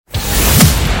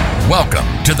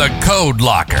Welcome to the Code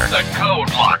Locker. The Code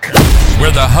Locker. Where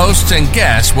the hosts and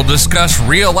guests will discuss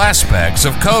real aspects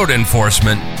of code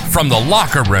enforcement from the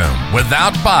locker room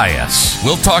without bias.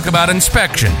 We'll talk about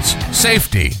inspections,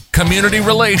 safety, community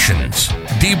relations,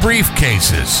 debrief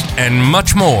cases, and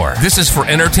much more. This is for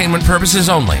entertainment purposes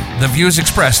only. The views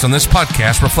expressed on this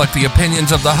podcast reflect the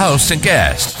opinions of the hosts and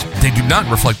guests. They do not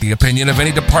reflect the opinion of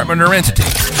any department or entity.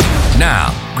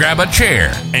 Now, grab a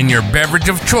chair and your beverage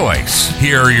of choice.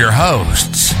 Here are your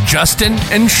hosts, Justin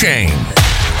and Shane.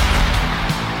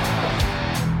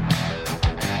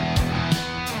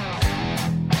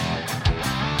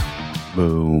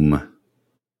 Boom.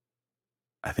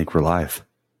 I think we're live.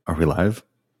 Are we live?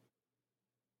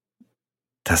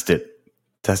 Test it.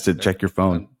 Test it. Check your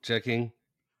phone. Checking.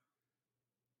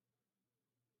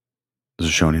 Does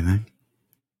it show anything?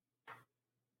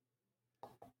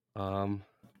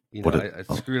 I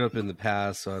screwed up in the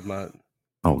past, so I'm not.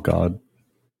 Oh God.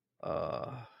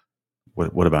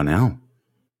 What about now?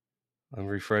 I'm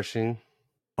refreshing.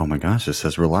 Oh my gosh! It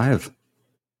says we're live.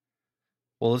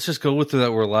 Well, let's just go with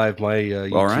that. We're live. My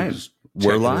all right,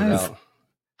 we're live.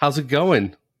 How's it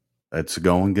going? It's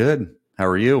going good. How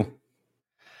are you?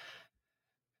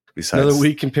 Besides another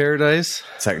week in paradise.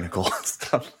 Technical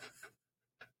stuff.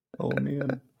 Oh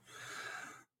man.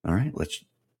 All right,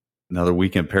 another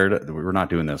week in paradise. We're not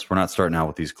doing this. We're not starting out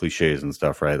with these cliches and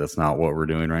stuff, right? That's not what we're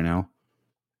doing right now.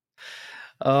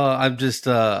 I'm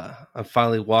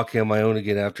finally walking on my own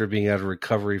again after being out of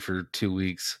recovery for 2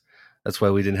 weeks. That's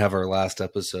why we didn't have our last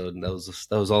episode. And that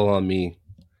was all on me.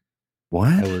 What?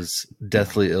 I was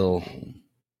deathly ill.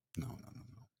 No. I'm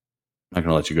not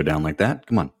gonna let you go down like that.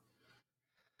 Come on.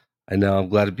 I know. I'm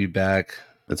glad to be back.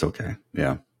 It's okay.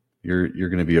 Yeah, you're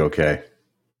gonna be okay.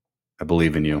 I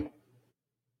believe in you.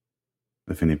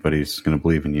 If anybody's gonna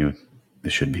believe in you,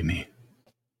 it should be me.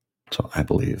 So I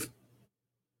believe.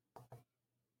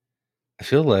 I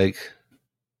feel like.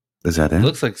 Is that it? It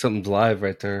looks like something's live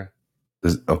right there.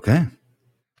 Okay.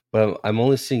 But I'm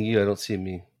only seeing you. I don't see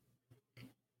me.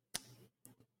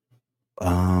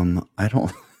 I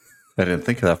didn't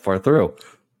think of that far through.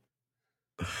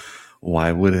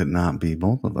 Why would it not be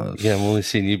both of us? Yeah, I'm only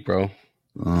seeing you, bro.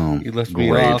 Oh, you left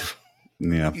me off.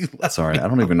 Yeah, sorry. I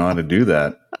don't even know how to do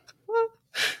that.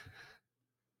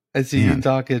 I see you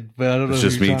talking, but I don't know. It's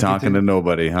just me talking to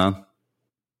nobody, huh?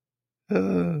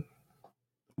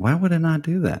 Why would it not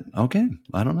do that? Okay,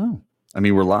 I don't know. I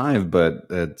mean, we're live, but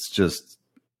it's just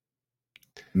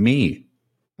me.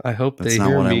 I hope That's they not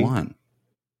hear what me. I want.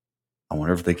 I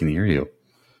wonder if they can hear you.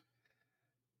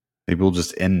 Maybe we'll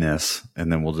just end this,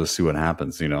 and then we'll just see what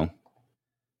happens, Because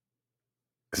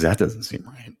that doesn't seem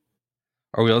right.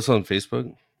 Are we also on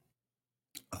Facebook?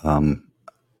 I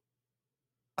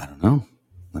don't know.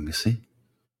 Let me see.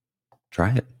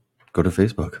 Try it. Go to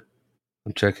Facebook.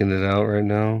 I'm checking it out right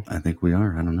now. I think we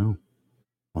are. I don't know.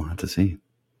 We'll have to see.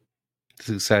 It's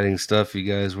exciting stuff, you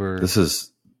guys. This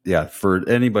is, for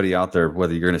anybody out there,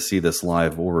 whether you're going to see this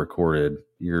live or recorded,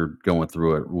 you're going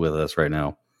through it with us right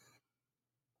now.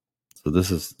 So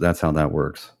that's how that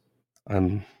works.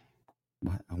 I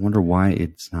wonder why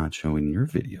it's not showing your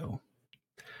video.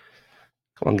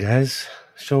 Come on, guys.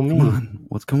 Show me. Come on.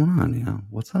 What's going on? Yeah.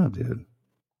 What's up, dude?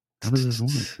 How does this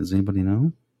work? Does anybody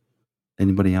know?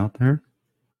 Anybody out there?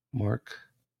 Mark.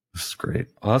 This is great.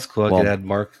 Oh, that's cool. I could add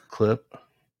Mark clip.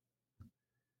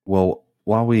 Well,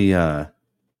 while we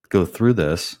go through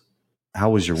this, how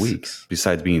was your week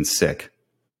besides being sick?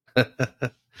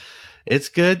 It's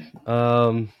good.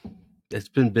 It's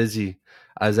been busy.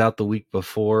 I was out the week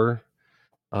before.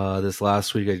 This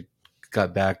last week I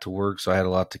got back to work, so I had a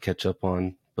lot to catch up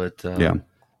on. But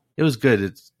it was good.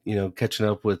 It's catching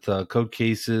up with code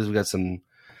cases. We got some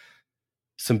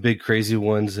big crazy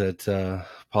ones that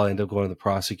probably end up going to the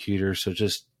prosecutor. So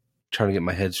just trying to get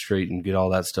my head straight and get all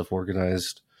that stuff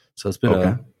organized. So it's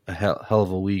been a hell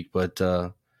of a week. But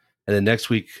and then next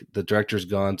week the director's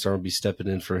gone, so I'm gonna be stepping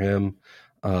in for him.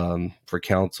 For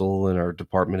council and our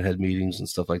department head meetings and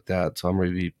stuff like that. So I'm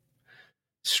ready to be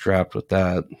strapped with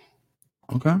that.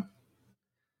 Okay.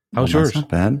 How was yours? Not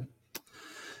bad.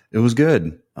 It was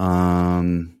good.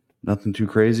 Nothing too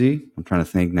crazy. I'm trying to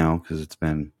think now because it's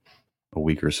been a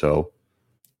week or so.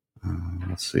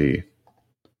 Let's see.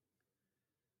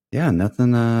 Yeah,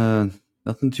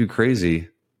 nothing too crazy.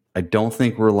 I don't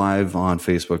think we're live on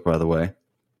Facebook, by the way.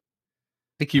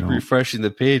 I keep refreshing the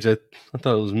page. I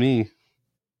thought it was me.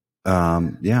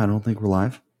 I don't think we're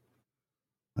live.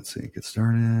 Let's see. Get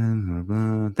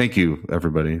started. Thank you,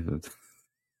 everybody.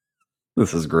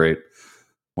 This is great.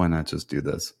 Why not just do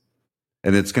this?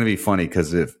 And it's going to be funny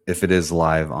because if it is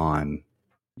live on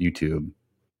YouTube,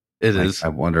 it is. I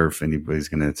wonder if anybody's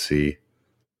going to see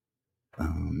I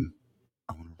want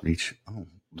to reach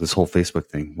this whole Facebook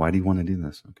thing. Why do you want to do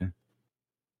this? Okay.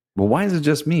 Well, why is it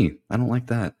just me? I don't like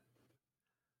that.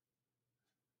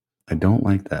 I don't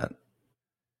like that.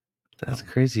 That's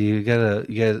crazy. You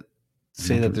gotta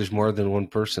say that there's more than one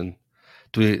person.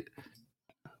 Do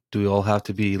we all have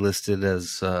to be listed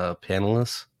as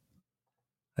panelists?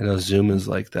 I know Zoom is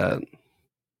like that.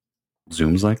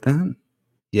 Zoom's like that?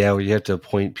 Yeah, where you have to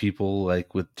appoint people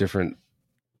like with different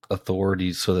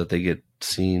authorities so that they get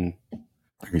seen.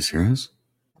 Are you serious?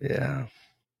 Yeah.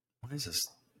 Why is this?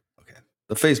 Okay.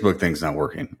 The Facebook thing's not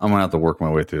working. I'm going to have to work my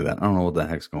way through that. I don't know what the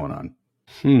heck's going on.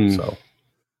 So I'm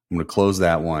going to close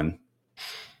that one.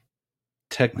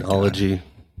 Technology.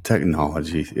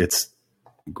 It's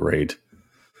great.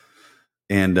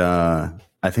 And I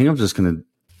think I'm just going to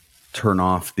turn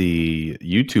off the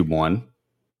YouTube one,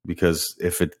 because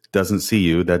if it doesn't see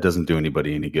you, that doesn't do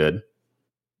anybody any good.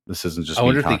 This isn't just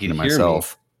me talking to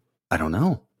myself. I don't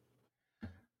know.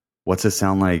 What's it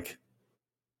sound like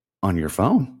on your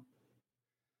phone?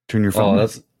 Turn your phone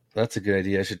up. That's a good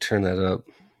idea. I should turn that up.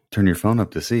 Turn your phone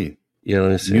up to see. Yeah,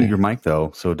 let me see. Mute your mic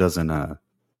though, so it doesn't. Can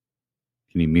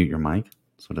you mute your mic?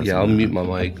 So it doesn't, yeah, I'll mute my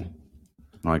mic.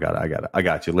 Oh, I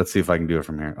got you. Let's see if I can do it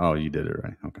from here. Oh, you did it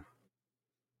right. Okay.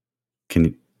 Can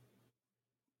you?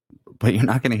 But you're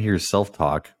not going to hear yourself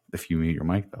talk if you mute your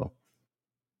mic though.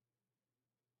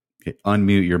 Okay,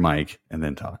 unmute your mic and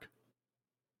then talk.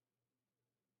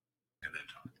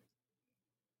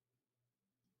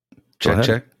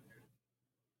 Check.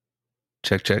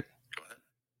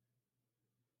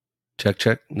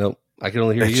 Nope. I can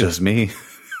only hear you. It's just me.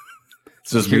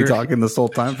 It's just me talking this whole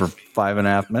time for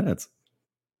 5.5 minutes.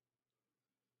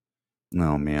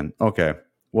 No, man. Okay.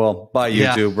 Well, bye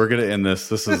YouTube. Yeah. We're gonna end this.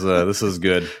 This is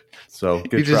good. So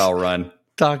good trial run.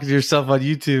 Talking to yourself on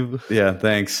YouTube. Yeah,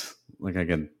 thanks. Like I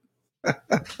can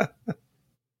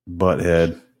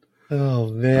butthead.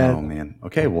 Oh man.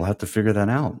 Okay, we'll have to figure that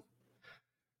out.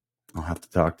 I'll have to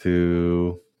talk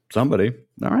to somebody.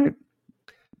 All right.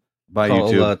 Bye,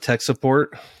 YouTube. Tech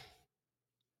support.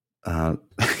 Yeah.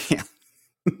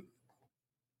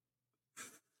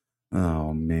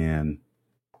 Oh man.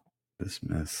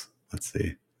 Dismiss. Let's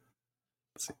see.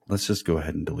 Let's just go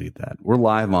ahead and delete that. We're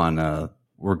live on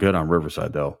we're good on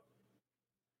Riverside though.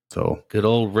 So good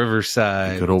old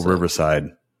Riverside. Good old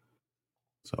Riverside.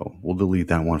 So we'll delete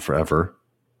that one forever.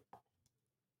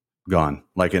 Gone.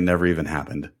 Like it never even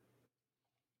happened.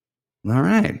 All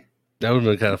right. That would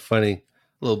have been kind of funny.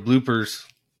 Little bloopers.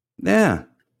 Yeah.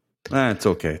 It's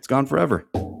okay. It's gone forever.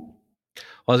 Well,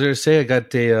 I was going to say, I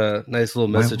got a nice little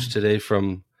message today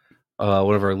from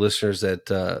one of our listeners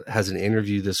that has an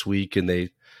interview this week, and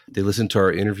they listened to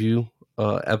our interview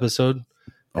episode.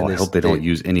 Oh, I hope they don't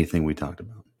use anything we talked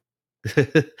about.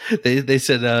 They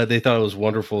said they thought it was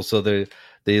wonderful, so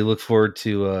they look forward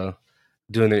to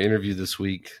doing their interview this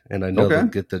week, and I know they'll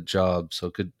get the job.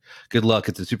 So good luck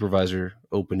at the supervisor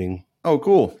opening. Oh,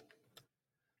 cool.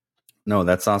 No,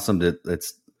 that's awesome.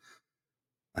 It's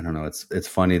I don't know. It's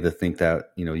funny to think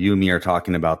that, you and me are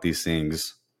talking about these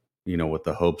things, with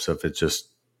the hopes of it just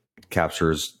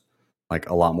captures like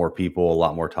a lot more people, a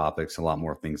lot more topics, a lot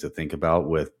more things to think about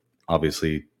with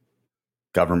obviously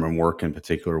government work in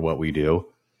particular, what we do.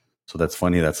 So that's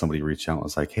funny that somebody reached out and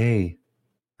was like, hey,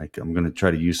 like I'm going to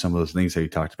try to use some of those things that you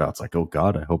talked about. It's like, oh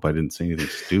God, I hope I didn't say anything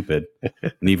stupid.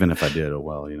 And even if I did, oh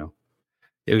well, Yeah,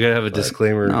 we got to have a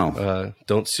disclaimer. No.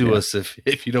 Don't sue us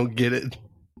if you don't get it.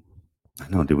 I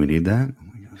know. Do we need that? Oh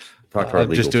my gosh. Talk to our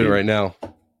legal just doing it right now.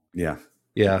 Yeah.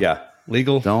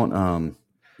 Legal. Don't.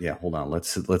 Yeah. Hold on.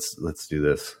 Let's do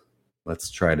this.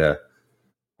 Let's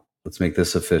make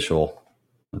this official.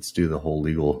 Let's do the whole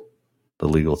legal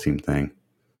team thing.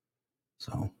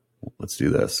 So let's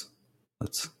do this. I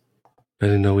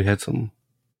didn't know we had something.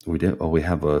 We did. Oh, we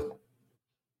have a.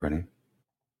 Ready?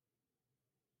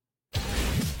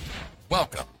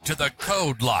 Welcome to the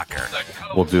Code Locker.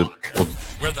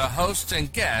 Where the hosts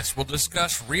and guests will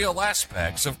discuss real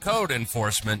aspects of code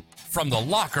enforcement from the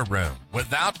locker room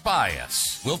without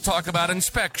bias. We'll talk about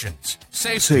inspections,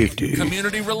 safety,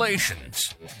 community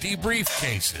relations, debrief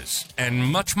cases, and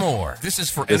much more. This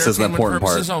is for entertainment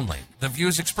purposes only. The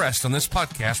views expressed on this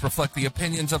podcast reflect the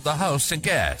opinions of the hosts and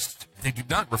guests. They do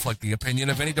not reflect the opinion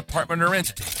of any department or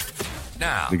entity.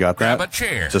 Now, we got that? Grab a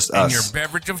chair Just and us. Your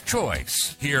beverage of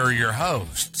choice. Here are your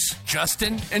hosts,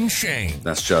 Justin and Shane.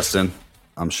 That's Justin.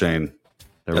 I'm Shane.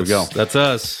 We go. That's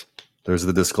us. There's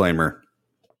the disclaimer.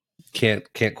 Can't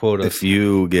quote us. If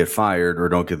you get fired or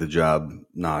don't get the job,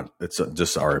 it's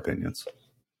just our opinions.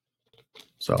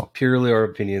 So purely our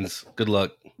opinions. Good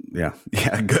luck. Yeah.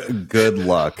 Good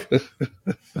luck.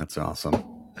 That's awesome.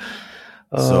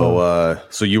 So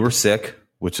you were sick,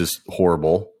 which is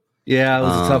horrible. Yeah, it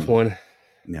was a tough one.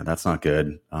 Yeah, that's not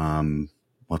good.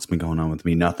 What's been going on with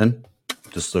me? Nothing.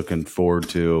 Just looking forward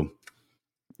to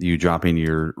you dropping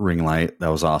your ring light. That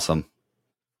was awesome.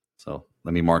 So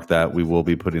let me mark that. We will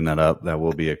be putting that up. That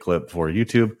will be a clip for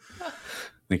YouTube.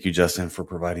 Thank you, Justin, for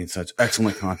providing such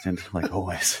excellent content, like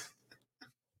always.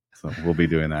 So we'll be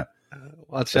doing that.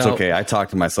 Watch it's out. Okay. I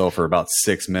talked to myself for about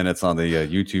 6 minutes on the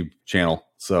YouTube channel,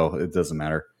 so it doesn't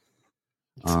matter.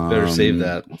 Better save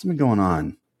that. What's been going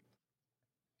on?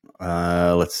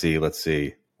 Let's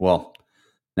see. Well,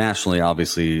 nationally,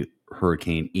 obviously,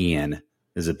 Hurricane Ian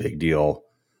is a big deal.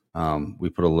 We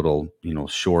put a little,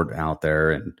 short out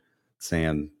there and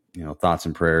saying, thoughts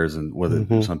and prayers, and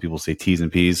whether some people say T's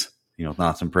and P's,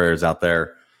 thoughts and prayers out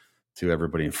there to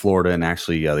everybody in Florida and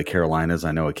actually the Carolinas.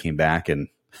 I know it came back and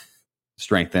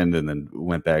strengthened and then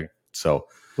went back. So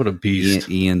what a beast.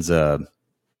 Ian's, can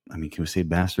we say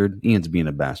bastard? Ian's being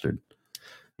a bastard.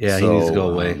 Yeah, so, he needs to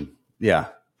go away. Yeah.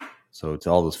 So to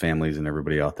all those families and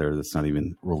everybody out there that's not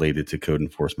even related to code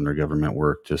enforcement or government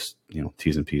work, just,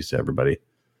 T's and P's to everybody.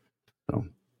 So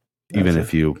even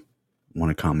if you want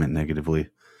to comment negatively,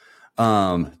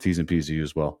 T's and P's to you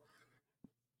as well.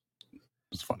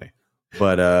 It's funny.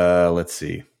 But let's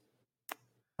see.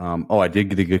 I did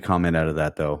get a good comment out of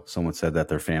that, though. Someone said that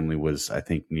their family was, I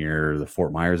think, near the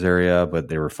Fort Myers area, but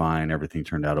they were fine. Everything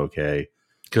turned out okay.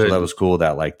 Good. So that was cool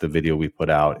that, like, the video we put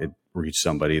out, it reached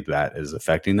somebody that is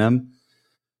affecting them.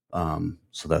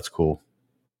 So that's cool.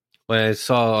 Well, I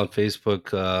saw on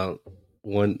Facebook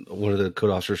one of the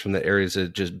code officers from the areas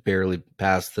that just barely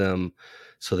passed them,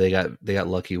 so they got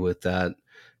lucky with that.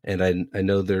 And I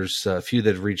know there's a few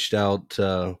that reached out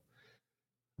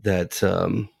that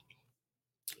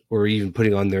were even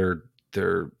putting on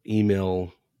their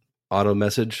email auto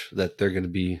message that they're going to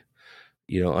be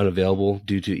unavailable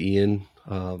due to Ian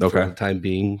for the time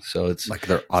being. So it's like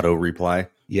their auto reply.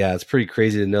 Yeah, it's pretty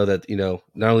crazy to know that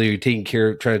not only are you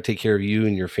trying to take care of you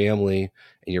and your family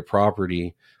and your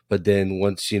property, but then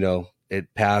once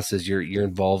it passes, you're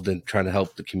involved in trying to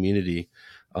help the community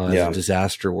as a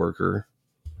disaster worker.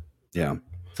 Yeah,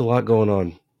 it's a lot going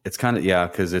on. It's kind of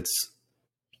because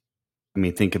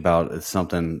think about it's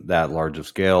something that large of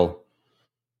scale.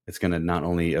 It's going to not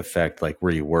only affect like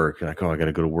where you work, like I got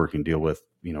to go to work and deal with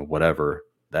whatever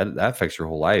that affects your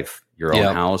whole life, your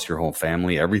own house, your whole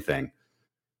family, everything.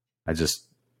 I just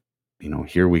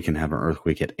here we can have an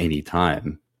earthquake at any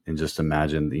time, and just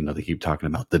imagine they keep talking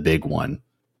about the big one.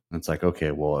 And it's like,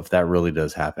 okay, well, if that really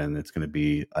does happen, it's going to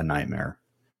be a nightmare.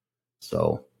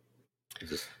 So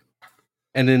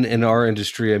and in our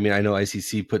industry, I know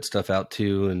ICC put stuff out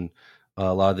too, and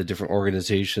a lot of the different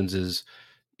organizations is,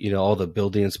 all the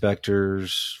building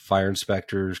inspectors, fire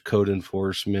inspectors, code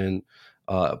enforcement,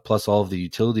 plus all of the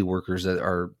utility workers that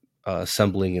are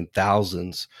assembling in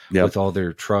thousands with all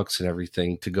their trucks and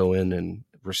everything to go in and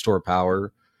restore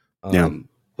power.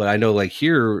 But I know like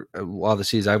here, a lot of the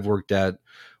cities I've worked at,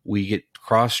 we get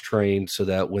cross-trained so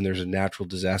that when there's a natural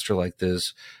disaster like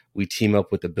this, we team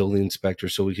up with the building inspector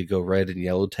so we could go red and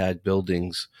yellow tag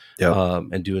buildings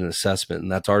and do an assessment.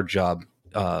 And that's our job.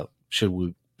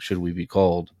 Should we be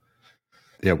called?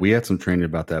 Yeah, we had some training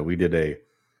about that. We did a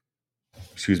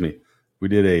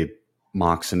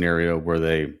mock scenario where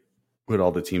they put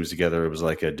all the teams together. It was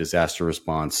like a disaster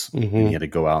response, and you had to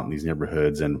go out in these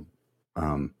neighborhoods, and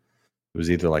it was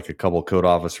either like a couple code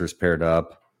officers paired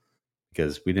up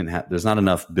because there's not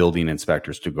enough building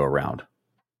inspectors to go around.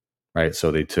 Right.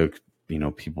 So they took,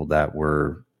 people that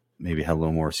were maybe had a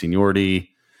little more seniority, a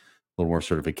little more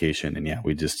certification. And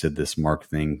we just did this mock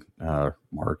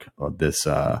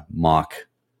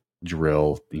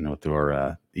drill, through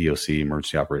our EOC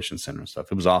Emergency Operations Center and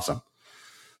stuff. It was awesome.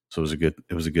 So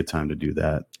it was a good time to do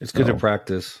that. It's good to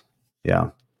practice.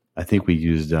 Yeah. I think we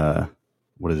used,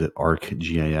 what is it?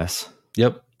 ArcGIS.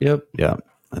 Yep. Yeah.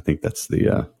 I think that's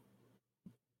the,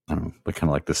 I don't know, but kind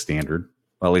of like the standard.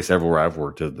 Well, at least everywhere I've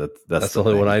worked, that's the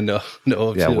only one I know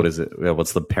of. Yeah, too. What is it? Yeah,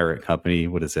 what's the parent company?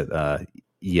 What is it?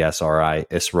 ESRI,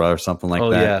 ISRA, or something like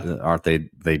that? Yeah. Aren't they?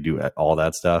 They do all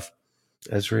that stuff.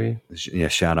 Esri. Yeah,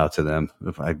 shout out to them.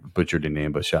 If I butchered your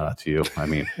name, but shout out to you.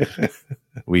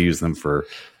 We use them for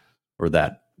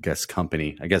that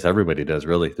company. I guess everybody does.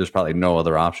 Really, there's probably no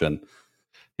other option.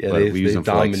 Yeah, we use them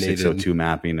for like 602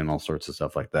 mapping and all sorts of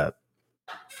stuff like that.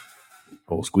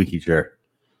 Oh, squeaky chair.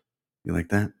 You like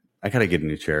that? I gotta get a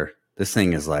new chair. This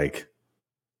thing is like,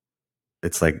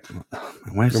 it's like my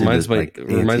wife reminds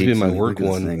me of my work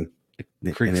one.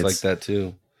 It creaks like that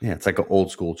too. Yeah, it's like an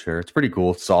old school chair. It's pretty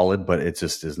cool. It's solid, but it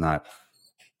just is not.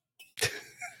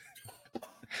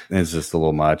 It's just a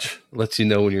little much. Lets you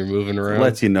know when you're moving around. It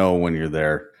lets you know when you're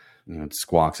there. It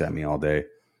squawks at me all day.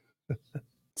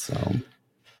 So,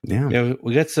 yeah.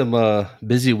 We got some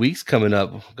busy weeks coming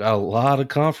up. Got a lot of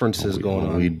conferences going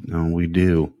on. We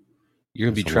do. You're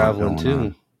going to be traveling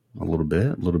too. A little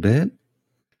bit.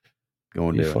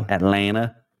 Going to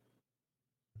Atlanta.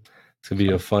 It's going to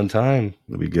be a fun time.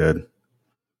 It'll be good.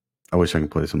 I wish I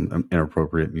could play some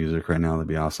inappropriate music right now. That'd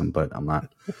be awesome, but I'm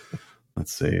not.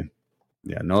 Let's see.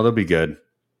 Yeah, no, that'll be good.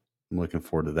 I'm looking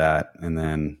forward to that. And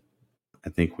then I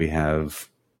think we have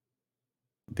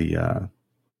the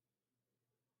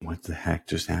what the heck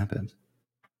just happened?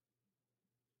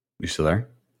 You still there?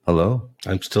 Hello?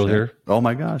 I'm still here. Oh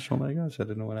my gosh. I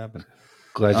didn't know what happened.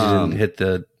 Glad you didn't hit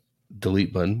the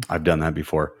delete button. I've done that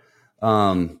before.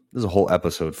 There's a whole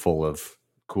episode full of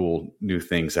cool new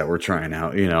things that we're trying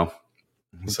out,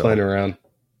 Playing around.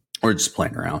 We're just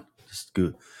playing around. Just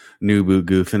new boot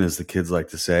goofing, as the kids like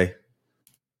to say.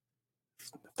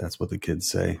 If that's what the kids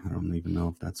say. I don't even know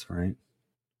if that's right.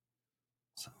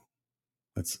 So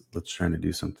let's try to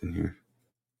do something here.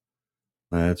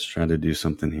 Let's try to do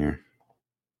something.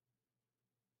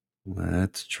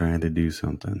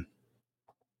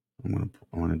 I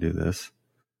want to do this.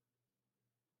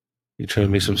 You trying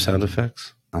to make some sound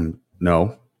effects?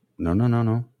 No.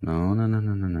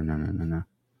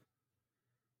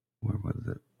 Where was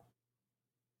it?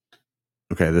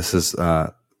 Okay, this is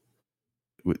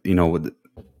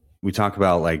we talk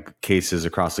about like cases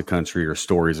across the country or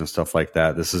stories and stuff like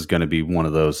that. This is going to be one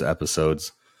of those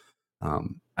episodes.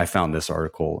 I found this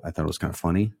article. I thought it was kind of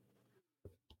funny.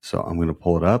 So I'm going to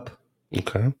pull it up.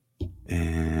 Okay.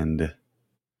 And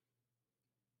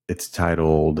it's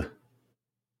titled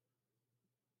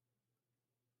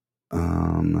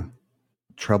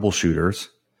Troubleshooters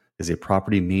is a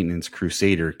property maintenance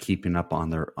crusader keeping up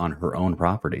on her own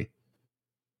property.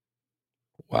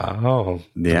 Wow.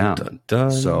 Yeah. Dun, dun,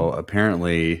 dun. So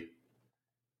apparently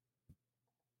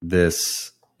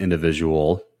this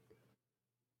individual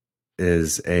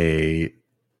is a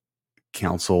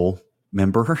council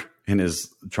member and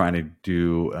is trying to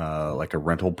do like a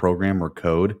rental program or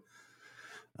code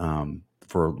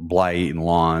for blight and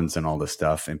lawns and all this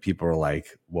stuff. And people are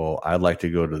like, well, I'd like to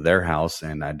go to their house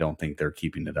and I don't think they're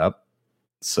keeping it up.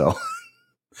 So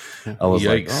I was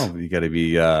like, oh, you gotta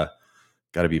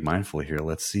be mindful here.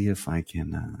 Let's see if I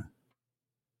can,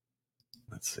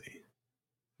 let's see.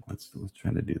 Let's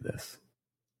try to do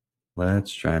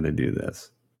this.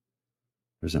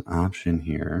 There's an option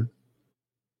here.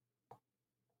 Oh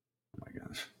my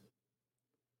gosh.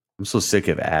 I'm so sick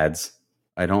of ads.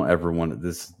 I don't ever want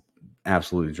this.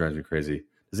 Absolutely drives me crazy.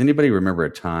 Does anybody remember a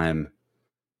time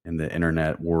in the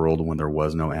internet world when there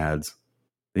was no ads?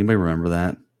 Anybody remember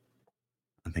that?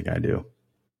 I think I do.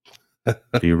 Do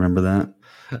you remember that?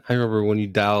 I remember when you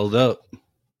dialed up.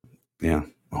 Yeah.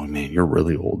 Oh man, you're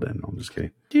really old then. No, I'm just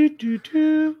kidding.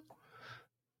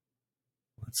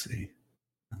 Let's see.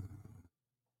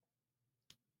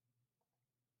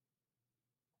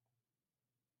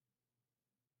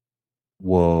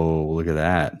 Whoa, look at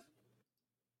that.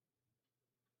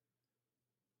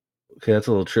 Okay, that's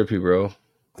a little trippy, bro.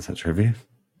 Is that trippy?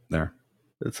 There.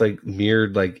 It's like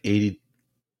mirrored like 80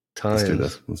 times. Let's do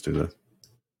this.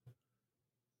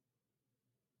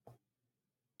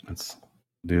 Let's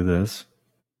do this.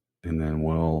 And then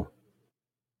we'll...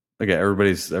 Okay,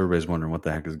 everybody's wondering what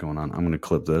the heck is going on. I'm going to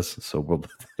clip this.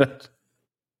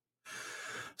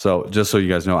 So just so you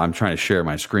guys know, I'm trying to share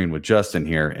my screen with Justin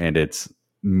here, and it's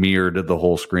mirrored the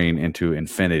whole screen into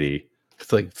infinity.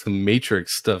 It's like some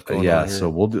Matrix stuff going on. Yeah, so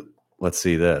let's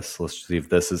see this. Let's see if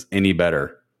this is any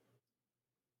better.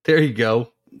 There you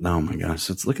go. Oh my gosh,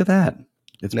 look at that.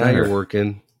 It's now better. You're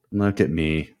working. Look at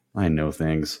me. I know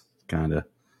things, kind of.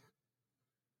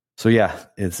 So yeah,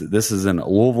 this is in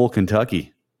Louisville,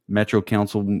 Kentucky. Metro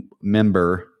Council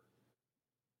member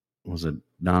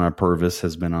Donna Purvis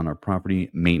has been on a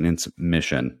property maintenance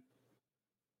mission.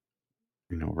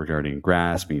 Regarding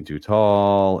grass being too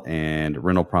tall and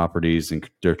rental properties, and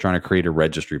they're trying to create a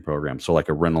registry program. So like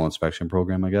a rental inspection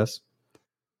program, I guess.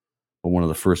 But one of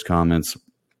the first comments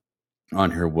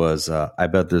on here was, I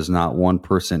bet there's not one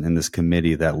person in this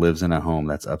committee that lives in a home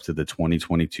that's up to the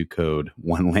 2022 code.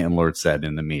 One landlord said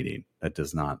in the meeting. That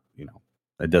does not,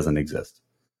 that doesn't exist.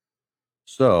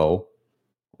 So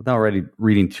without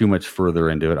reading too much further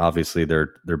into it, obviously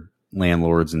their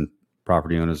landlords and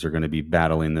property owners are going to be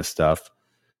battling this stuff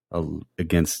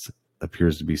against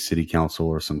appears to be city council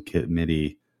or some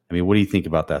committee. I mean, what do you think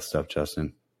about that stuff,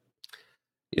 Justin?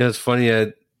 Yeah, it's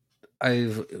funny.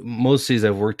 Most cities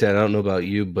I've worked at, I don't know about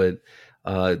you, but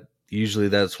usually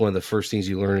that's one of the first things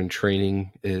you learn in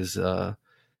training is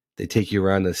they they take you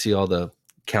around to see all the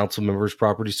council members'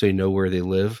 property so you know where they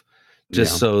live,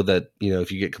 just so that, you know,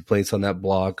 if you get complaints on that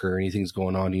block or anything's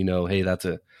going on, you know, hey, that's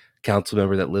a council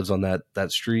member that lives on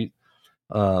that street.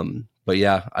 But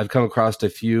yeah, I've come across a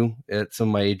few at some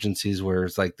of my agencies where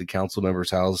it's like the council member's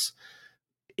house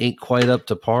ain't quite up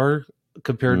to par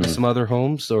compared to some other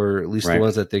homes, or at least the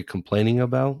ones that they're complaining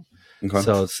about. Okay.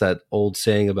 So it's that old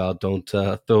saying about don't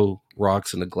throw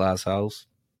rocks in a glass house.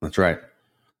 That's right.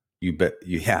 You bet.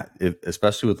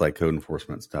 Especially with like code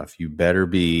enforcement stuff, your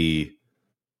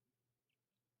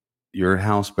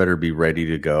house better be ready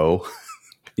to go,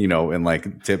 you know, in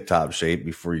like tip top shape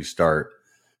before you start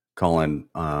calling,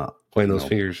 pointing those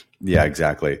fingers. Yeah,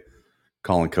 exactly.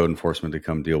 Calling code enforcement to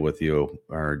come deal with you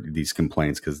or these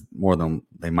complaints, because more than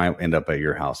they might end up at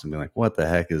your house and be like, "What the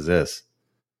heck is this?"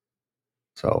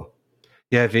 So,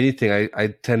 yeah, if anything, I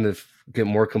tend to get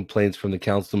more complaints from the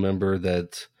council member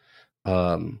that,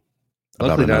 about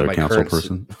another council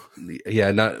person.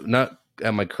 Yeah, not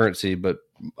at my current city, but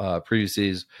previous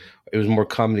cities, it was more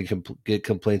common to get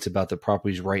complaints about the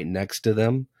properties right next to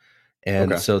them,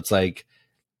 and so it's like,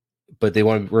 but they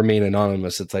want to remain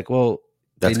anonymous. It's like, well,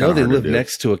 they know they live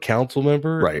next to a council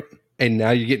member, right? And now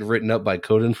you're getting written up by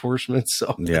code enforcement.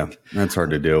 So yeah, that's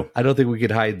hard to do. I don't think we could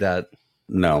hide that.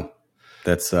 No,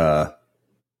 that's kind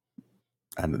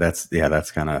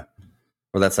of,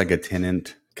 or that's like a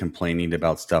tenant complaining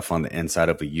about stuff on the inside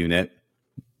of a unit,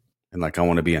 and like, I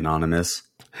want to be anonymous.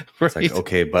 Right. It's like,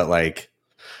 okay, but like,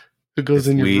 it goes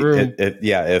in your room.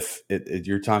 If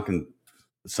you're talking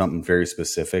something very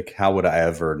specific, how would I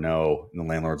ever know? And the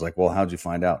landlord's like, well, how'd you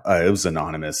find out? It was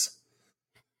anonymous.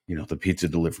 You know, the pizza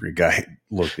delivery guy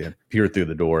peered through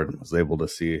the door and was able to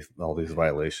see all these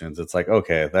violations. It's like,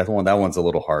 okay, that one's a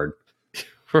little hard.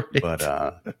 Right.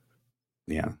 But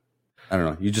yeah, I don't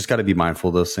know. You just got to be mindful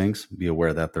of those things. Be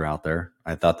aware that they're out there.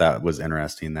 I thought that was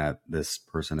interesting that this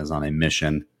person is on a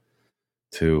mission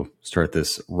to start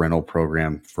this rental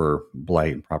program for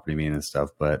blight and property maintenance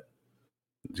stuff, but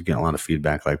you get a lot of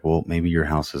feedback like, well, maybe your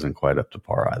house isn't quite up to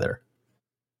par either.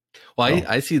 Well, so,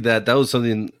 I see that was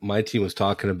something my team was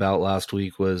talking about last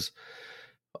week. Was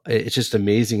it's just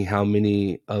amazing how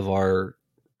many of our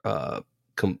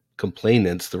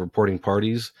complainants, the reporting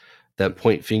parties, that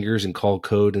point fingers and call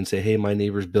code and say, hey, my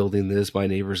neighbor's building this, my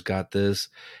neighbor's got this,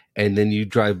 and then you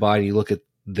drive by and you look at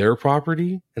their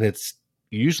property and it's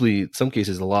usually in some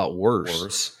cases a lot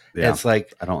worse. Yeah. It's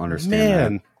like, I don't understand,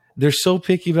 man, that. They're so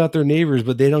picky about their neighbors,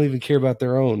 but they don't even care about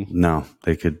their own. No,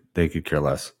 they could care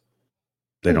less.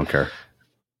 They don't care.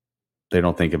 They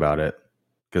don't think about it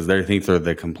because they think they're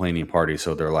the complaining party.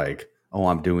 So they're like, oh,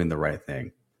 I'm doing the right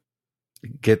thing.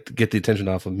 Get the attention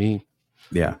off of me.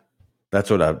 Yeah. That's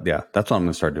what I'm going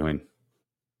to start doing. I'm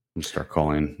going to start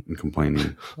calling and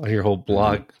complaining on your whole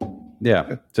blog.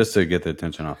 Yeah. Just to get the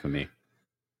attention off of me.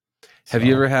 Have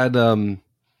you ever had,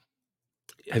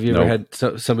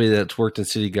 somebody that's worked in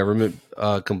city government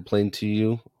complain to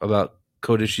you about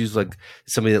code issues? Like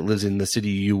somebody that lives in the city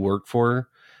you work for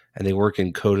and they work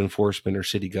in code enforcement or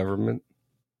city government?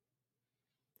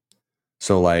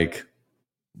 So like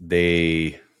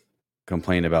they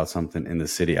complain about something in the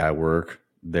city I work.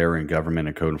 They're in government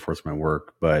and code enforcement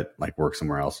work, but like work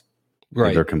somewhere else.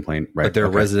 Right. They're complaining. Right. But they're a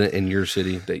resident in your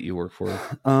city that you work for.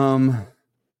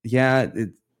 Yeah.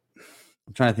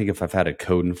 I'm trying to think if I've had a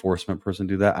code enforcement person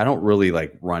do that. I don't really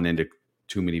like run into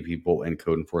too many people in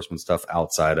code enforcement stuff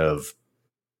outside of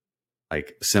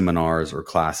like seminars or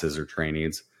classes or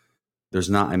trainings. There's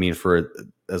not, I mean, for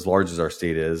as large as our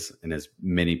state is and as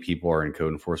many people are in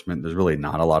code enforcement, there's really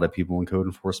not a lot of people in code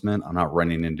enforcement. I'm not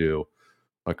running into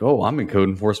like, oh, I'm in code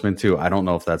enforcement too. I don't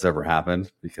know if that's ever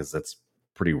happened because that's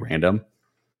pretty random.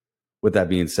 With that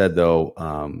being said,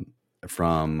 though,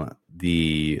 from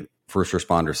the first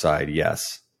responder side,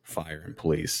 yes, fire and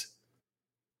police,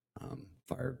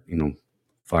 fire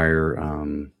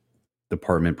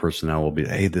department personnel will be,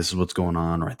 hey, this is what's going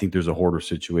on, or I think there's a hoarder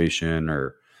situation,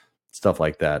 or stuff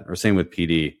like that. Or same with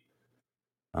PD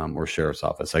or sheriff's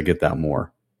office. I get that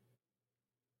more.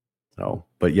 So,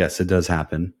 but yes, it does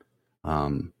happen.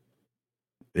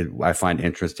 I find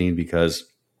interesting because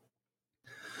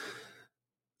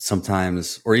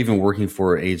sometimes, or even working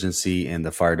for an agency and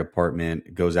the fire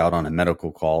department goes out on a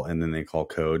medical call and then they call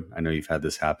code. I know you've had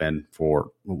this happen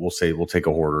for, we'll take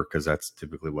a hoarder because that's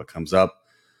typically what comes up.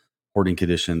 Hoarding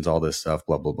conditions, all this stuff,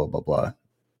 blah, blah, blah, blah, blah.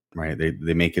 Right.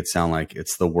 They make it sound like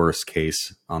it's the worst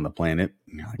case on the planet.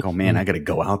 And you're like, oh man, I got to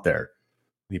go out there.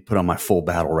 Let me put on my full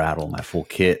battle rattle, my full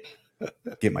kit,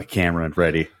 get my camera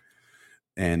ready.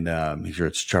 And make sure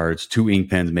it's charged. 2 ink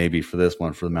pens maybe for this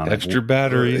one for the amount of extra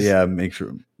batteries. Yeah, make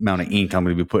sure amount of ink I'm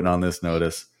going to be putting on this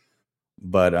notice.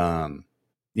 But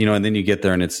and then you get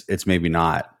there and it's maybe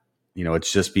not,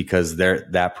 it's just because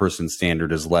that person's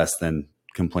standard is less than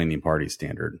complaining party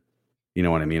standard. You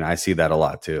know what I mean? I see that a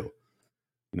lot too.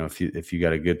 If you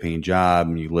got a good paying job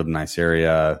and you live in a nice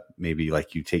area, maybe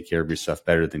like you take care of your stuff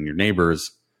better than your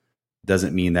neighbors,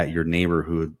 doesn't mean that your neighbor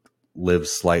who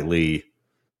lives slightly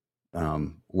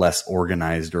less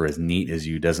organized or as neat as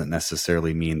you doesn't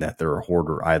necessarily mean that they're a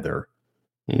hoarder either.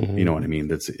 Mm-hmm. You know what I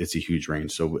mean? It's a huge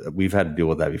range. So we've had to deal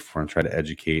with that before and try to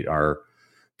educate our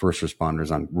first responders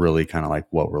on really kind of like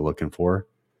what we're looking for.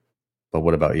 But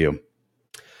what about you?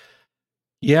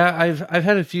 Yeah, I've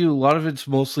had a lot of it's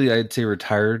mostly, I'd say,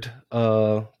 retired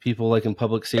people like in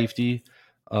public safety.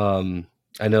 I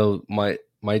know my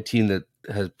team that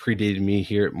has predated me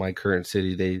here at my current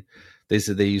city, they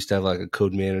said they used to have like a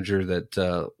code manager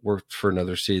that worked for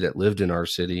another city that lived in our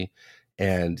city,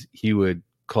 and he would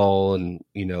call and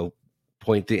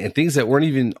point and things that weren't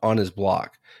even on his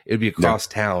block. It would be across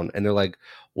town, and they're like,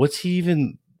 "What's he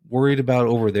even worried about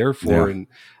over there for?" Yeah. And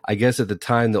I guess at the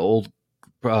time, the old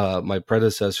my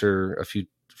predecessor, a few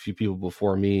people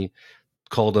before me,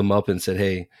 called him up and said,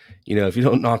 "Hey, if you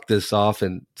don't knock this off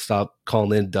and stop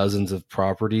calling in dozens of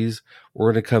properties,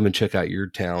 we're going to come and check out your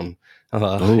town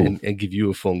and give you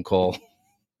a phone call."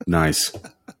 Nice.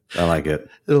 I like it.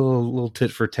 A little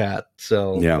tit for tat.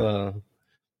 So, yeah.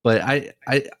 But I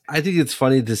think it's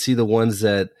funny to see the ones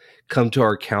that come to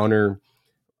our counter.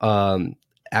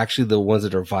 Actually, the ones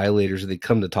that are violators, they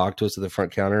come to talk to us at the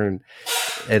front counter,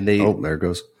 and they there it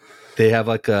goes. They have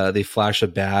like they flash a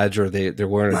badge, or they're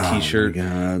wearing a T-shirt,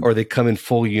 or they come in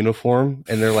full uniform,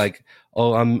 and they're like,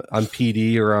 "Oh, I'm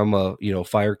PD, or I'm a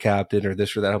fire captain, or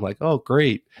this or that." I'm like, "Oh,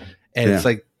 great!" And it's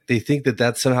like they think that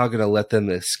that's somehow going to let them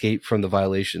escape from the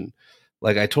violation.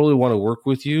 Like, I totally want to work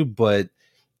with you, but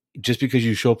just because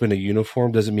you show up in a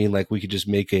uniform doesn't mean like we could just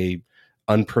make a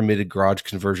unpermitted garage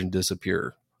conversion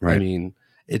disappear. Right. I mean,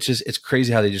 it's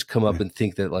crazy how they just come up and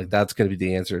think that like that's going to be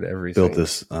the answer to everything. Built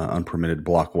this unpermitted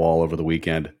block wall over the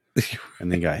weekend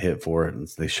and they got hit for it. And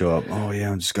they show up. "Oh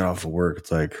yeah, I just got off of work."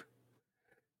 It's like,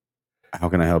 how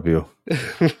can I help you?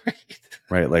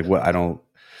 Right. Like what? I don't,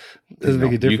 doesn't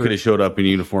make a difference. You could have showed up in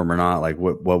uniform or not. Like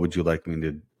what would you like me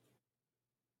to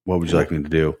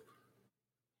do?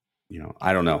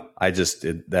 I don't know.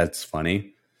 That's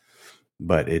funny,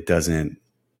 but it doesn't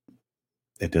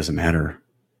matter.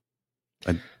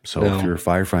 So if you're a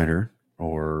firefighter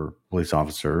or police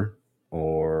officer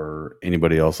or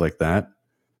anybody else like that,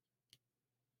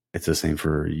 it's the same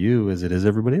for you as it is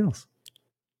everybody else.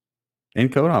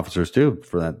 And code officers too,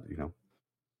 for that,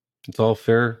 It's all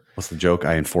fair. What's the joke?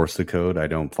 I enforce the code. I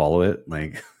don't follow it.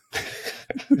 Like,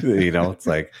 it's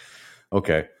like,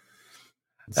 okay.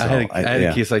 So I had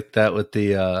a case like that with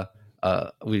the,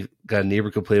 we got a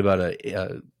neighbor complain about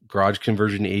a garage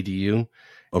conversion ADU.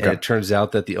 Okay. And it turns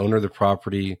out that the owner of the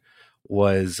property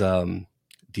was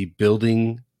the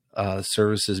building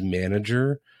services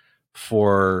manager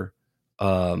for,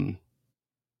 I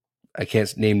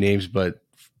can't name names, but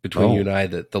between you and I,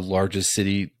 the largest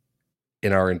city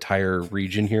in our entire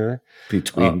region here.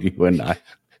 Between you and I.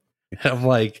 I'm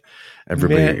like,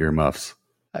 everybody at earmuffs.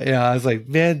 Yeah, I was like,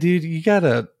 man, dude,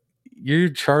 you're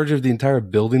in charge of the entire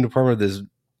building department of this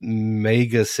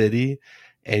mega city,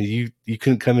 and you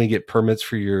couldn't come and get permits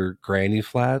for your granny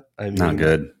flat? I mean, not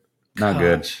good. Not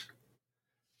good.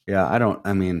 Yeah,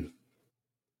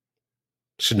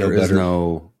 should know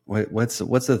better. What's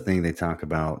the thing they talk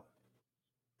about?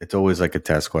 It's always like a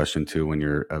test question too when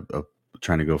you're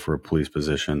trying to go for a police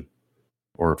position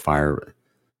or fire,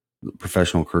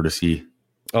 professional courtesy.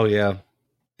 Oh yeah.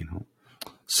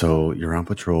 So you're on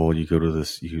patrol, you go to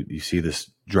this, you see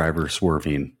this driver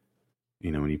swerving,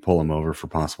 and you pull him over for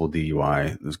possible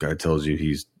DUI. This guy tells you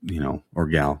he's, or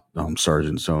gal,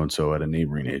 Sergeant so-and-so at a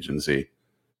neighboring agency.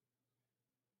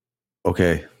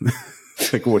 Okay.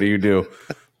 Like, what do you do?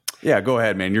 Yeah, go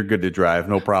ahead, man. You're good to drive.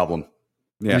 No problem.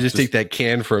 Yeah. Just take that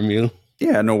can from you.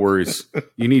 Yeah, no worries.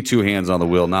 You need two hands on the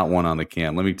wheel, not one on the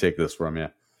can. Let me take this from you.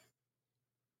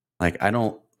 Like,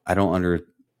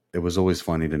 it was always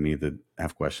funny to me to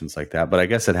have questions like that, but I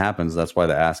guess it happens. That's why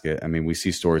they ask it. I mean, we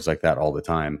see stories like that all the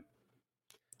time.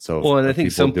 So, and I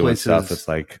think some places stuff, it's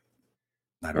like,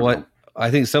 I don't know. I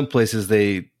think some places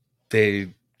they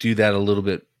do that a little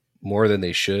bit more than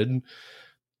they should.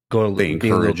 They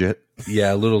encourage it.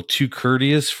 Yeah, a little too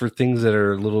courteous for things that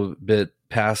are a little bit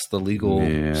past the legal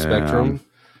spectrum.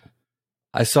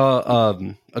 I saw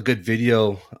a good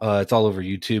video. It's all over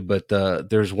YouTube, but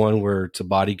there's one where it's a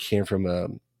body cam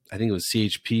from I think it was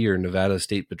CHP or Nevada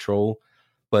State Patrol,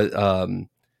 but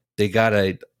they got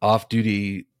a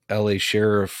off-duty LA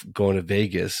sheriff going to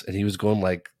Vegas, and he was going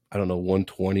like, I don't know,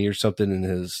 120 or something in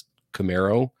his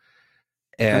Camaro.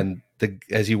 And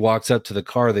as he walks up to the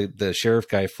car, the sheriff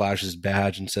guy flashes his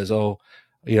badge and says, "Oh,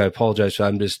 I apologize.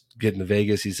 I'm just getting to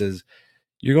Vegas." He says,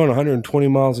 "You're going 120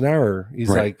 miles an hour." He's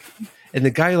like, and the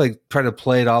guy like tried to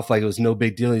play it off like it was no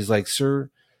big deal. He's like,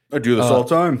 "Sir, I do this all the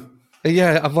time."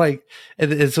 Yeah, I'm like,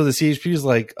 and so the CHP is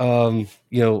like,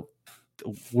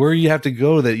 where you have to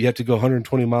go that you have to go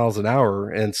 120 miles an hour,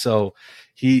 and so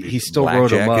he still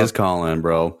wrote him up. Is calling,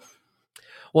 bro.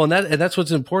 Well, and that's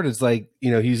what's important. It's like,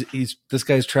 he's this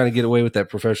guy's trying to get away with that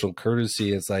professional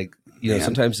courtesy. It's like,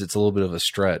 sometimes it's a little bit of a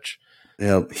stretch.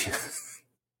 Yeah,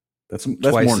 that's more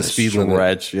than a speed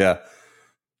limit. Yeah.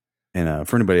 And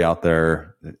for anybody out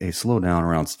there, hey, slow down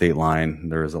around State Line.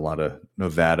 There is a lot of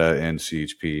Nevada and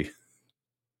CHP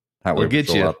highway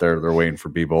patrol out there. They're waiting for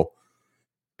people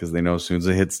because they know as soon as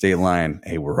they hit State Line,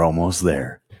 hey, we're almost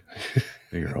there.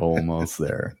 You're almost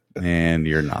there, and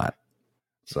you're not.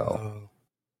 So.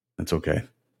 It's okay.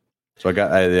 So I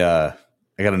got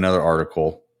another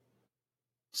article.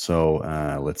 So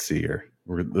let's see here.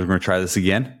 We're going to try this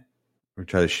again. We're going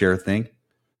to try the share thing.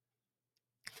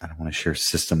 I don't want to share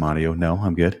system audio. No,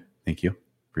 I'm good. Thank you.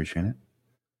 Appreciate it.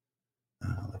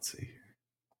 Let's see here.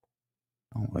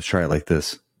 Oh, let's try it like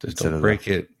this. Just don't break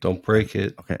it. Don't break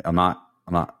it. Okay, I'm not.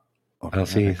 Okay, I don't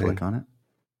see anything. Click on it.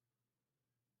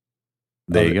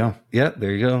 There you go. Yeah, there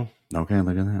you go. Okay,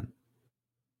 look at that.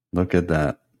 Look at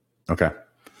that. Okay.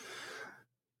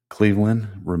 Cleveland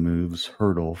removes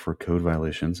hurdle for code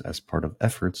violations as part of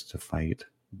efforts to fight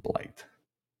blight.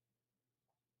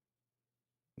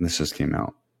 And this just came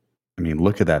out. I mean,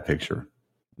 look at that picture.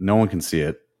 No one can see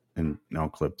it. And I'll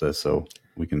clip this so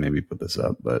we can maybe put this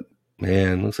up. But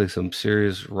man, looks like some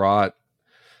serious rot.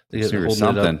 Serious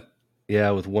something. Up,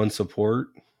 yeah, with one support.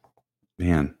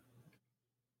 Man.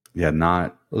 Yeah,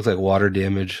 looks like water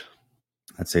damage.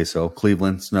 I'd say so.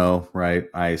 Cleveland, snow, right?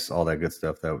 Ice, all that good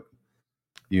stuff that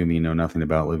you and me know nothing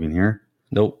about living here.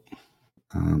 Nope.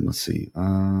 Let's see.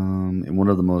 And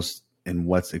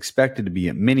what's expected to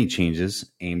be many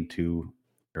changes aimed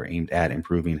at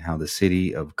improving how the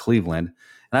city of Cleveland.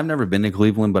 And I've never been to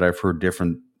Cleveland, but I've heard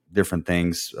different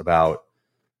things about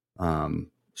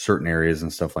certain areas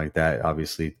and stuff like that.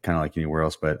 Obviously, kind of like anywhere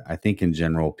else. But I think in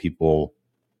general,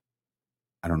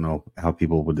 I don't know how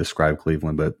people would describe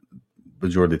Cleveland, but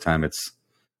majority of the time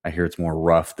I hear it's more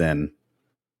rough than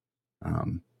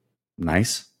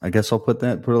nice. I guess I'll put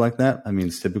it like that. I mean,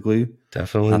 it's typically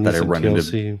definitely not that I run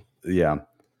into. Yeah.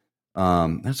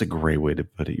 That's a great way to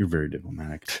put it. You're very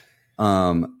diplomatic.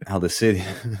 How the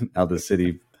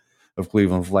city of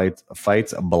Cleveland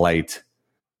fights blight.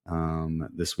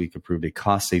 This week approved a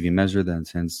cost-saving measure that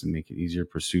intends to make it easier to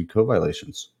pursue code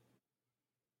violations.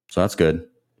 So that's good.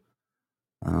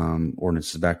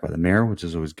 Ordinance is backed by the mayor, which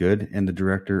is always good, and the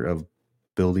director of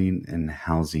building and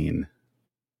housing.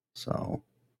 So,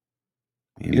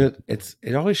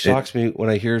 it always shocks me when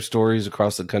I hear stories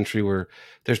across the country where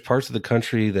there's parts of the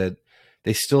country that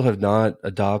they still have not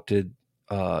adopted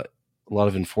a lot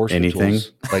of enforcement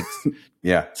tools, like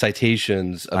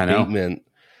citations, abatement.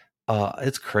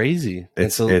 It's crazy.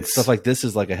 It's stuff like this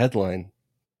is like a headline.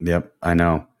 Yep, I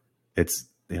know. It's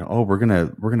we're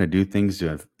gonna do things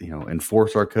to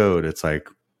enforce our code. It's like,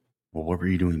 well, what were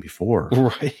you doing before?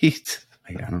 Right.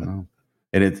 I don't know.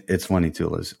 And it's funny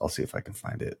too. I'll see if I can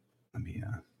find it. Let me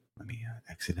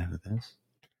exit out of this.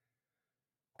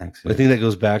 I think that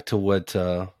goes back to what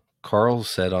Carl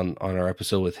said on our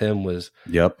episode with him was.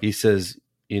 Yep. He says,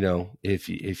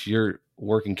 if you're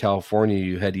working California,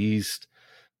 you head east.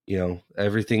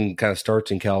 Everything kind of starts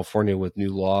in California with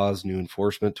new laws, new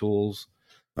enforcement tools,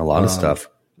 a lot of stuff.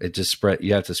 It just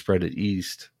you have to spread it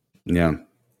east. Yeah.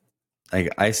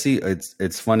 I see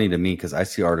it's funny to me because I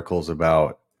see articles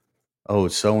about, oh,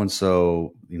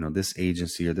 so-and-so, this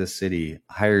agency or this city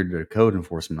hired a code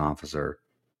enforcement officer.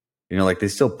 Like they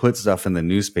still put stuff in the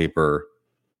newspaper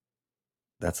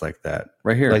that's like that.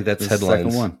 Right here. Like that's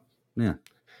headlines. Second one. Yeah.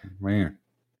 Right here.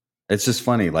 It's just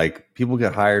funny. Like people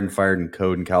get hired and fired in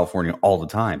code in California all the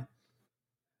time.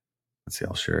 Let's see,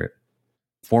 I'll share it.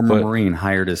 Former Marine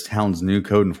hired as town's new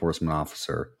code enforcement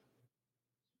officer.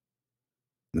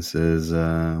 This is,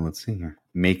 let's see here.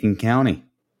 Macon County.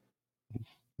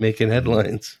 Making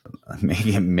headlines.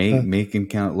 Macon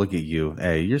County. Look at you.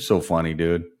 Hey, you're so funny,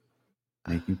 dude.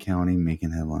 Macon County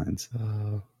making headlines.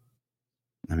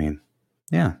 I mean,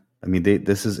 yeah. I mean,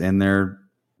 this is in their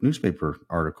newspaper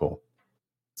article.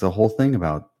 It's a whole thing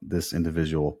about this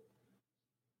individual.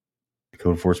 The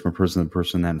code enforcement person, the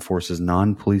person that enforces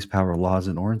non-police power laws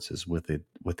and ordinances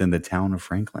within the town of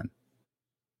Franklin.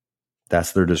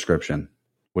 That's their description.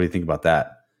 What do you think about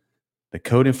that? The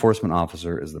code enforcement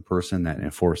officer is the person that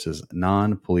enforces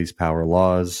non-police power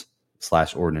laws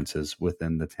 / ordinances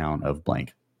within the town of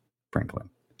blank, Franklin.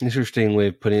 Interesting way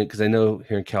of putting it, because I know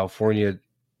here in California,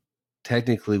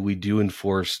 technically we do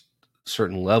enforce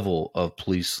certain level of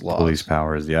police laws. Police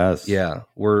powers, yes. Yeah,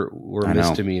 we're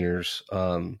misdemeanors.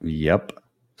 Yep.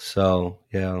 So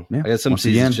yeah, I guess some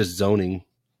cities it's just zoning.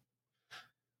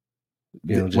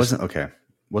 Wasn't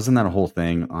that a whole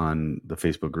thing on the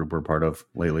Facebook group we're part of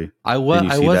lately? I was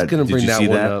going to bring that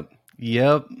one up.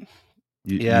 Yep.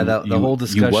 The whole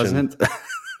discussion. You wasn't?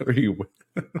 Or you?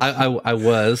 I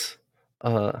was.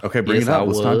 Okay, bring it up.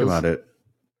 Let's talk about it.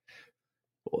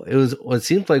 It was. What it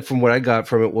seemed like from what I got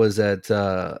from it was that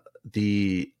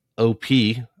the OP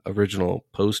original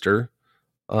poster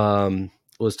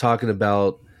was talking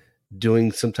about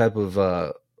doing some type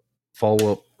of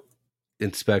follow-up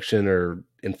inspection or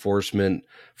enforcement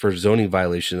for zoning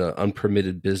violation,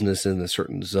 unpermitted business in a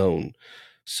certain zone.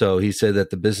 So he said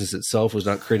that the business itself was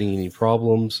not creating any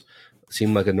problems. It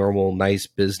seemed like a normal, nice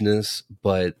business,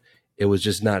 but it was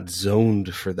just not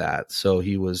zoned for that. So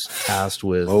he was tasked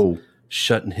with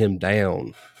shutting him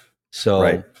down.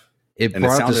 So it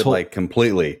sounded like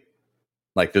completely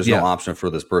like there's no option for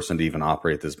this person to even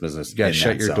operate this business. You got to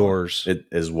shut your doors. It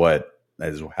is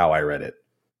how I read it.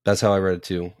 That's how I read it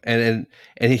too. And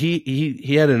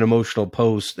he had an emotional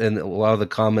post, and a lot of the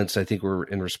comments I think were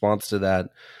in response to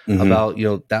that about,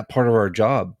 that part of our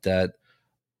job that,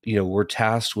 we're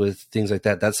tasked with things like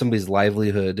that. That's somebody's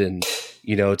livelihood. And,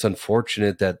 it's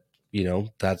unfortunate that,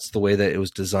 that's the way that it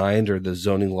was designed or the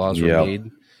zoning laws were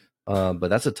made. But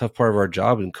that's a tough part of our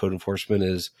job in code enforcement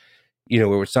is,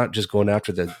 where it's not just going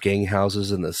after the gang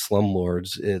houses and the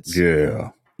slumlords. It's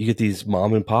you get these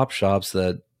mom and pop shops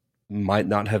that might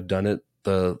not have done it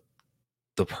the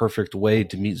perfect way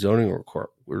to meet zoning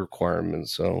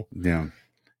requirements. So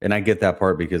and I get that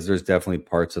part because there's definitely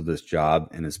parts of this job,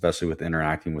 and especially with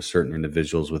interacting with certain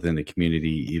individuals within the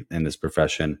community in this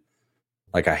profession,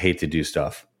 like I hate to do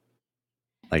stuff.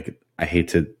 Like I hate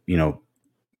to,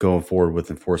 go forward with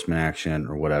enforcement action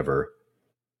or whatever.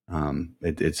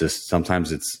 It's just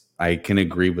sometimes I can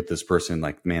agree with this person.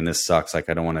 Like, man, this sucks. Like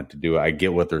I don't want it to do it. I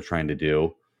get what they're trying to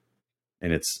do.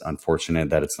 And it's unfortunate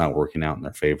that it's not working out in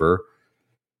their favor.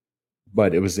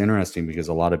 But it was interesting because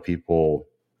a lot of people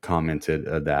commented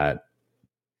that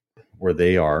where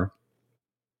they are,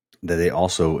 that they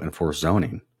also enforce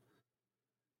zoning.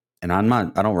 And I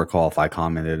don't recall if I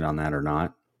commented on that or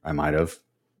not. I might have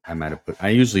I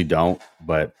usually don't,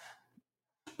 but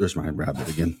there's my rabbit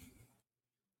again.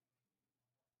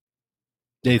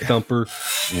 Dave Thumper.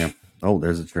 Yeah. Oh,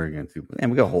 there's a chair again too.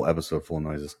 And we got a whole episode full of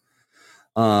noises.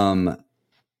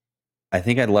 I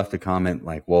think I'd left a comment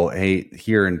like, well, hey,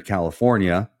 here in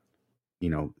California, we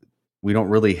don't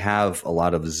really have a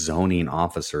lot of zoning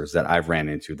officers that I've ran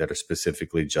into that are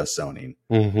specifically just zoning.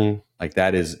 Mm-hmm. Like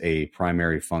that is a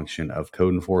primary function of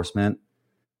code enforcement,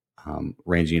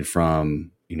 ranging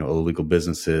from, illegal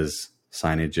businesses,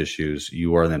 signage issues.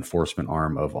 You are the enforcement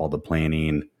arm of all the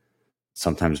planning,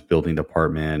 sometimes building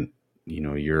department,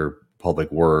 your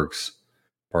public works,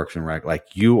 parks and rec. Like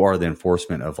you are the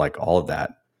enforcement of like all of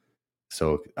that.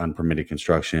 So unpermitted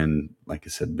construction, like I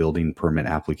said, building permit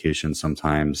applications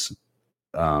sometimes.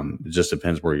 It just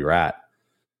depends where you're at.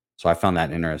 So I found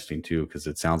that interesting too, because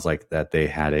it sounds like that they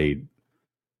had a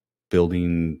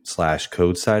building /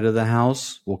 code side of the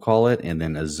house, we'll call it, and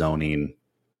then a zoning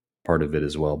part of it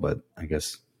as well. But I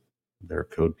guess their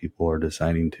code people are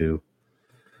deciding to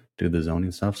do the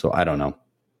zoning stuff. So I don't know.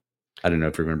 I don't know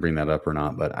if you're going to bring that up or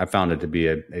not, but I found it to be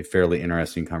a fairly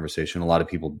interesting conversation. A lot of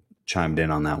people chimed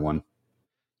in on that one.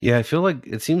 Yeah, I feel like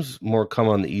it seems more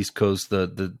common on the East Coast,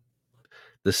 the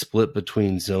split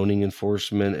between zoning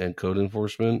enforcement and code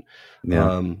enforcement.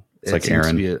 Yeah. It's like seems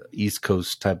to be an East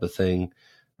Coast type of thing.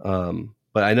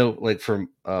 But I know like from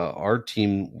our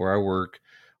team where I work,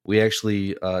 we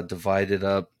actually divided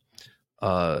up.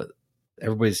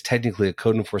 Everybody's technically a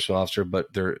code enforcement officer,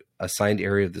 but they're assigned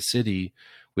area of the city.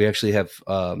 We actually have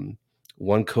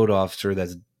one code officer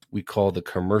that's we call the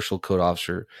commercial code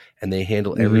officer, and they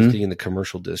handle everything in the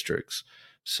commercial districts.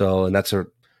 So, and that's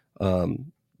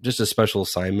just a special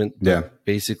assignment. Yeah.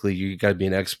 Basically you got to be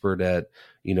an expert at,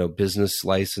 business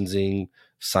licensing,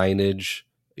 signage,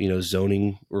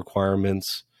 zoning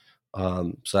requirements.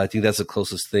 So I think that's the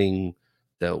closest thing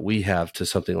that we have to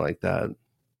something like that.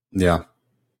 Yeah.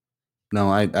 No,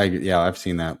 I've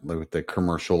seen that with the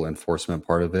commercial enforcement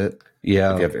part of it.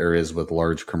 Yeah. You have areas with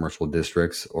large commercial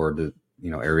districts or the,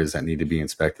 areas that need to be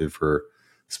inspected for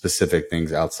specific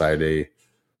things outside a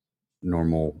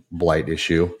normal blight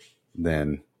issue.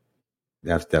 Then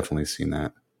I've definitely seen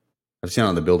that. I've seen it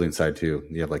on the building side too.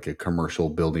 You have like a commercial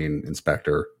building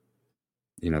inspector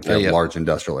if you have large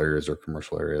industrial areas or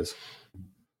commercial areas.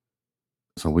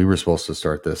 So we were supposed to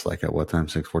start this like at what time?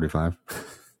 6:45.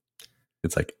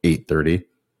 It's like 8:30.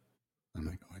 I'm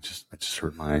like, oh, I just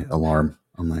heard my alarm.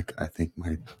 I'm like, I think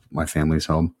my family's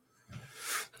home.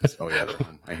 Oh yeah, they're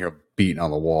home. I hear them beating on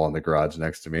the wall in the garage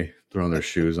next to me, throwing their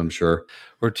shoes. I'm sure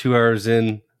we're 2 hours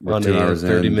in on a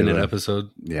 30-minute episode.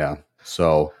 Yeah.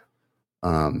 So,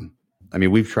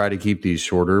 we've tried to keep these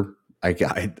shorter.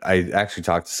 I actually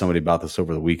talked to somebody about this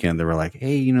over the weekend. They were like,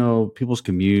 hey, people's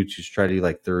commutes, just try to do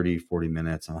like 30, 40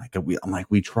 minutes. I'm like,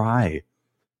 we try.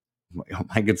 I'm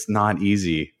like, it's not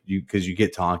easy because you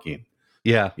get talking.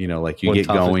 Yeah. Like you get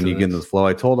going, you get into the flow.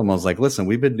 I told him, I was like, listen,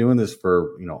 we've been doing this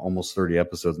for, almost 30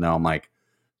 episodes now. I'm like,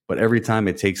 but every time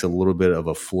it takes a little bit of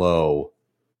a flow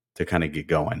to kind of get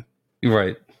going.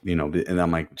 Right. And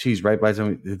I'm like, geez, right by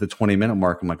the 20-minute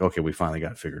mark, I'm like, okay, we finally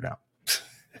got it figured out.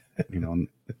 And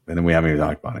then we haven't even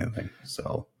talked about anything.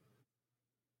 So,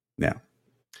 yeah.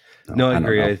 No, I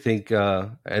agree. I think, I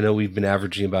know we've been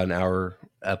averaging about an hour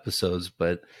episodes,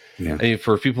 but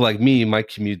for people like me, my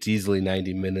commute's easily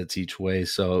 90 minutes each way.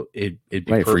 So it'd be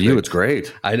perfect. For you, it's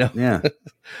great. I know. Yeah.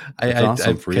 I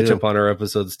catch up on our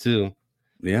episodes too.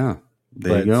 Yeah.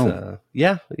 There you go.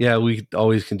 Yeah. We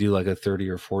always can do like a 30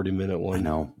 or 40-minute one. I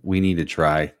know. We need to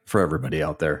try for everybody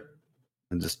out there.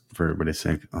 And just for everybody's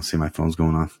sake, I'll see my phone's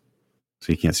going off.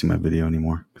 So you can't see my video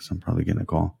anymore because I'm probably getting a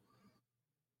call.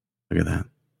 Look at that.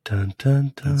 Dun,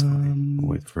 dun, dun. That's funny. I'll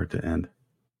wait for it to end.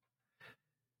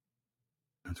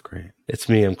 That's great. It's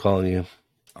me. I'm calling you.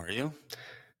 Are you?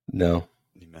 No.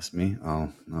 You missed me?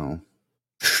 Oh, no.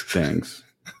 Thanks.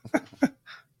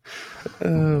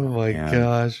 Oh, my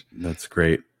gosh. That's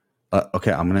great.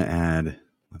 Okay, I'm going to add,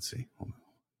 let's see. Hold on.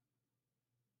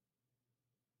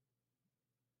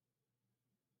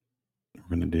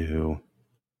 We're going to do,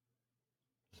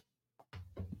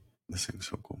 this thing's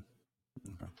so cool.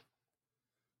 Okay.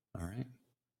 All right.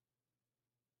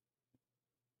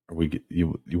 Are we?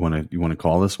 You want to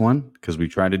call this one? Because we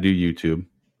tried to do YouTube,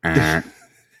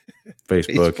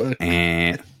 Facebook,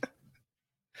 and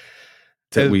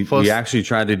we actually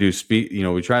tried to do speed.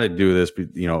 We tried to do this,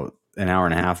 an hour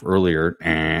and a half earlier,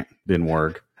 didn't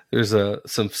work. There's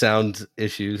some sound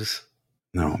issues.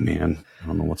 No, man, I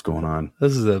don't know what's going on.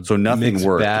 This is so nothing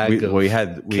worked. We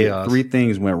had 3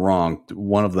 things went wrong.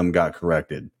 One of them got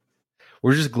corrected.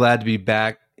 We're just glad to be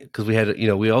back because we had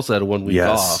we also had a 1 week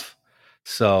off.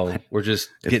 So we're just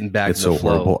getting back to the flow. It's so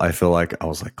horrible. I feel like I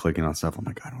was like clicking on stuff. I'm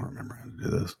like, I don't remember how to do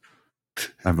this.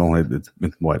 It's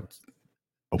been what,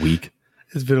 a week?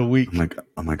 It's been a week.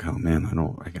 I'm like, oh man,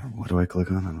 what do I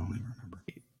click on? I don't even remember.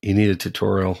 You need a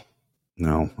tutorial.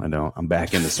 No, I don't. I'm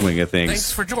back in the swing of things.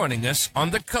 Thanks for joining us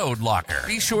on the Code Locker.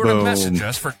 Be sure to message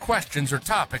us for questions or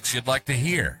topics you'd like to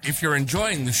hear. If you're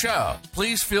enjoying the show,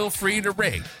 please feel free to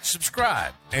rate,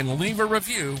 subscribe, and leave a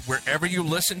review wherever you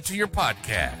listen to your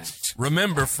podcasts.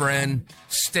 Remember, friend,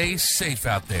 stay safe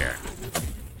out there.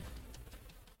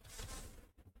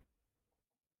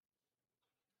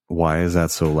 Why is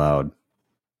that so loud?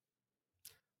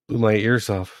 Blew my ears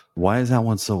off. Why is that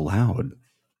one so loud?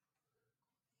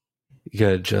 You got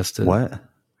to adjust it. What?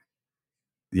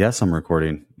 Yes, I'm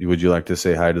recording. Would you like to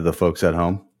say hi to the folks at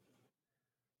home?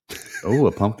 Oh,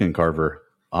 a pumpkin carver.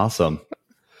 Awesome.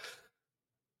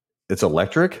 It's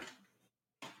electric?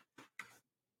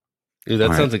 Dude,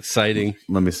 that sounds exciting.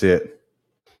 Let me see it.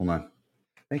 Hold on.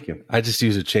 Thank you. I just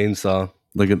use a chainsaw.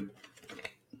 Look at.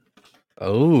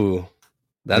 Oh,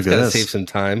 that's got to save some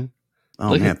time.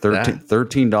 Oh, man.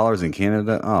 $13 in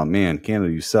Canada. Oh, man.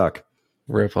 Canada, you suck.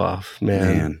 Rip off,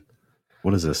 man.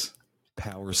 What is this?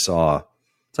 Power saw.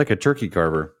 It's like a turkey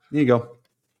carver. Here you go.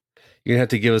 You're going to have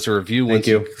to give us a review once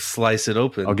you slice it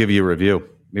open. I'll give you a review.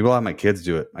 Maybe I'll have my kids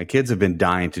do it. My kids have been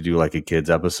dying to do like a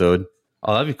kids episode.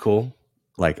 Oh, that'd be cool.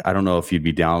 Like, I don't know if you'd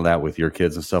be down with that with your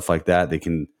kids and stuff like that. They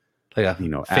can, ask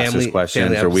us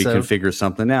questions or we can figure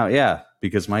something out. Yeah,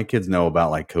 because my kids know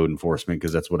about like code enforcement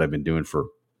because that's what I've been doing for,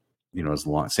 as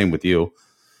long. Same with you.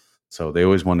 So they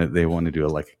always want to do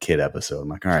like a kid episode. I'm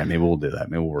like, all right, maybe we'll do that.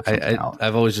 Maybe we'll work something out.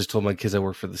 I've always just told my kids I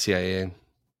work for the CIA.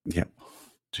 Yeah.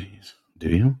 Jeez. Do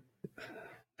you?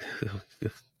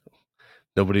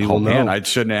 Nobody will know. I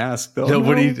shouldn't ask.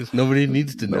 Nobody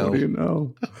needs to know. Nobody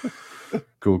know.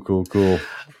 Cool.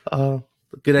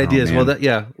 Good ideas. Well,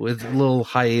 with a little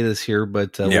hiatus here,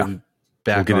 but we'll be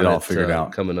back. We'll get it all figured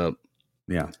out coming up.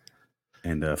 Yeah.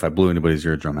 And if I blew anybody's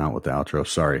eardrum out with the outro,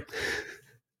 sorry.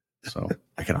 So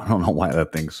I don't know why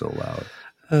that thing's so loud.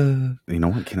 You know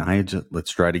what?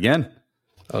 Let's try it again.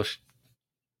 Oh,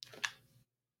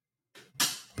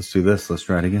 let's do this. Let's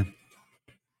try it again.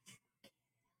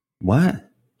 What?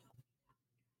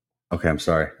 Okay, I'm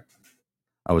sorry.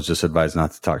 I was just advised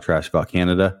not to talk trash about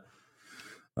Canada.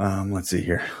 Let's see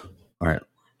here. All right.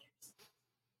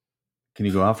 Can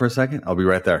you go out for a second? I'll be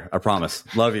right there. I promise.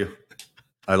 Love you.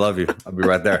 I love you. I'll be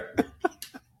right there.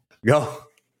 Go.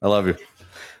 I love you.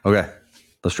 Okay.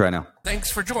 Let's try now.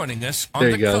 Thanks for joining us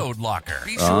on the Code Locker.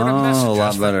 Be sure to message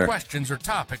us for questions or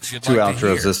topics you'd like to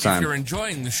hear. This time. If you're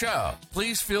enjoying the show,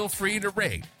 please feel free to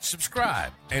rate,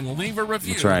 subscribe, and leave a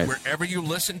review wherever you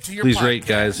listen to your podcast. Please rate,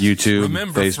 guys. YouTube,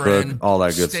 Facebook, friend, all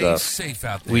that good stuff. Stay safe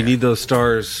out there. We need those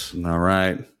stars. All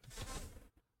right.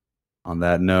 On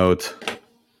that note,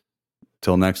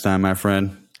 till next time, my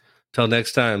friend. Till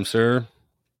next time, sir.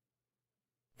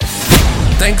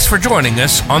 Thanks for joining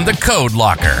us on the Code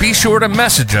Locker. Be sure to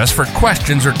message us for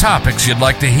questions or topics you'd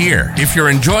like to hear. If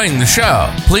you're enjoying the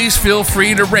show, please feel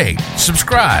free to rate,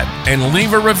 subscribe, and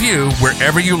leave a review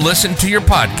wherever you listen to your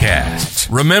podcasts.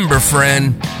 Remember,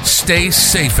 friend, stay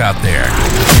safe out there.